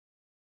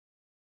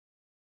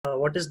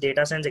what is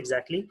data science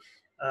exactly?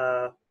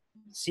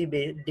 See,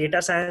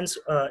 data science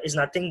is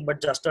nothing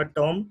but just a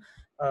term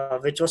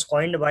which was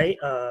coined by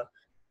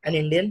an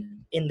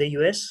Indian in the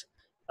US,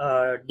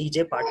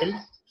 DJ Patil.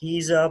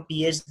 He's a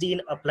PhD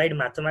in applied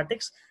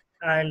mathematics,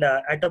 and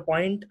at a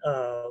point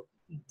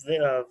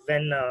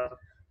when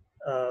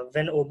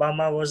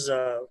Obama was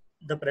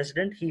the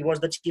president, he was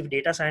the chief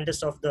data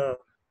scientist of the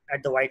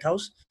at the White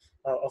House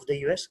of the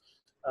US.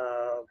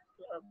 Uh,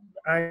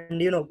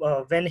 and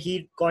when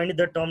he coined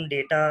the term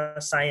data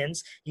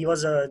science, he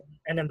was an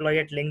employee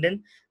at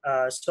LinkedIn.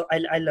 So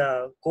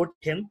I'll quote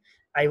him.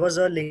 I was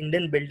a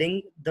LinkedIn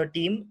building the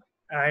team,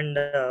 and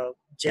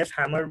Jeff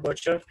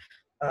Hammerbercher,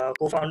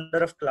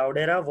 co-founder of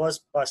Cloudera,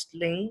 was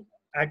bustling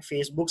at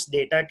Facebook's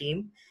data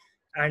team,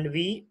 and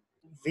we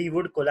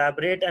would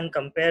collaborate and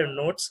compare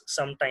notes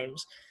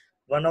sometimes.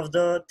 One of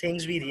the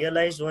things we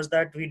realized was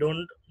that we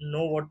don't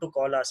know what to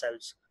call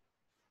ourselves.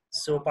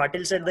 So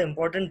Patil said the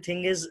important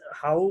thing is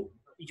how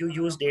you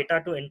use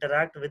data to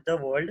interact with the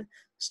world,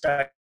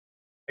 study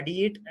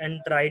it,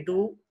 and try to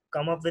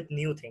come up with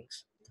new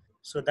things.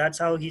 So that's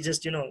how he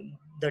just,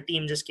 the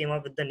team just came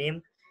up with the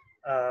name,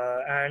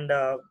 and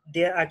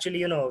they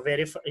actually,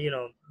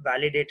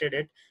 validated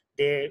it.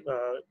 They,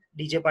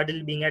 DJ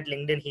Patil being at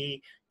LinkedIn,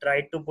 he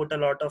tried to put a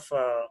lot of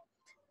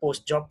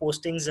job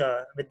postings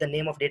with the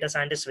name of data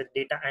scientist, with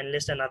data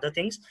analyst and other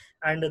things,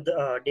 and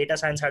the data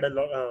science had a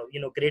lot,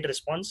 great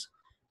response.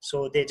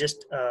 So they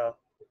just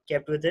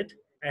kept with it,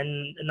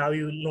 and now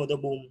the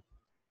boom.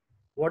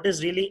 What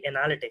is really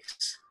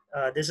analytics?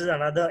 This is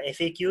another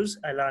FAQs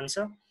I'll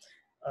answer.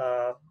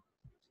 Uh,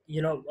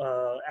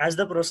 as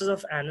the process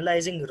of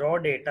analyzing raw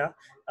data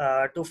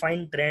to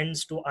find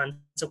trends, to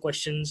answer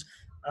questions,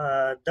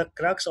 the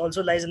crux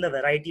also lies in the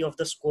variety of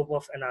the scope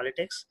of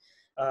analytics.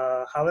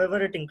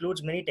 However, it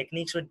includes many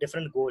techniques with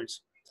different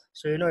goals.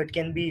 So it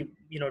can be,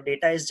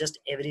 data is just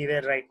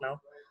everywhere right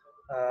now,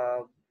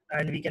 uh,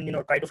 and we can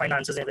try to find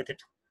answers with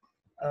it.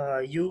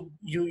 You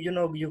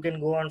can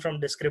go on from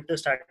descriptive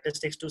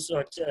statistics to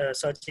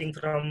searching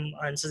from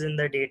answers in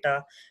the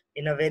data,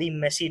 in a very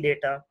messy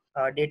data.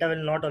 Data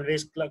will not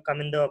always come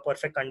in the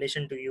perfect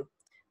condition to you.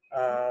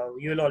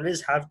 You will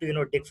always have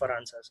to dig for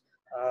answers.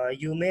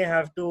 You may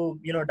have to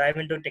dive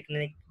into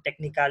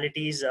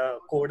technicalities,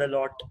 code a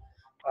lot,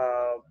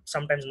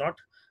 sometimes not.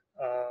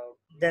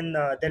 Then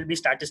there'll be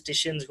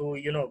statisticians who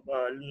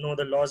know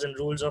the laws and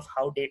rules of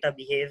how data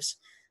behaves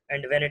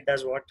and when it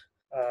does what.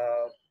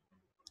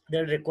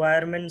 The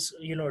requirements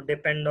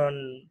depend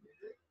on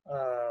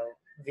uh,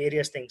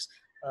 various things.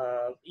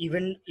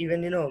 Even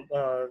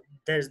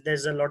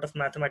there's a lot of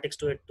mathematics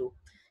to it too.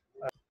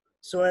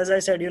 So as I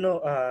said,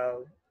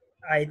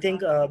 I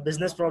think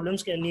business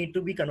problems can need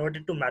to be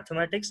converted to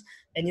mathematics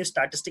and use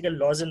statistical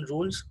laws and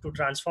rules to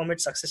transform it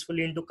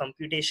successfully into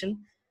computation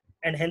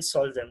and hence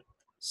solve them.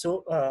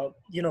 So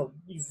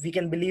we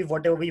can believe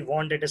whatever we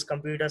want. It is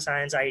computer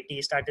science,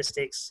 IT,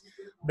 statistics,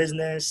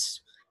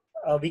 business.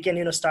 We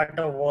can start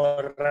a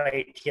war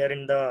right here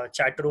in the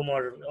chat room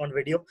or on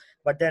video.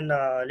 But then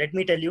let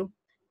me tell you,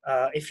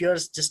 if you're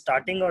just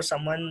starting, or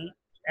someone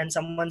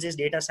says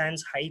data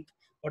science hype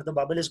or the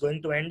bubble is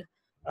going to end,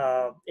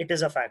 it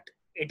is a fact.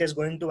 It is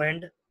going to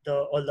end,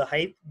 all the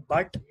hype,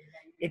 but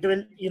it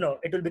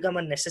will become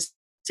a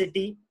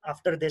necessity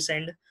after this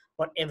end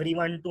for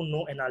everyone to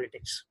know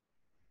analytics,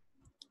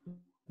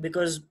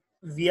 because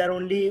we are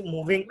only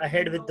moving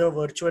ahead with the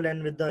virtual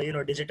and with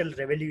the digital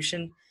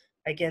revolution.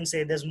 I can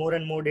say there's more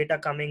and more data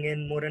coming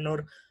in, more and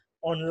more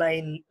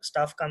online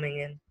stuff coming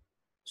in.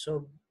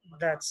 So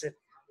that's it.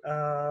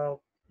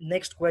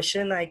 Next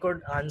question I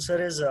could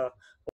answer is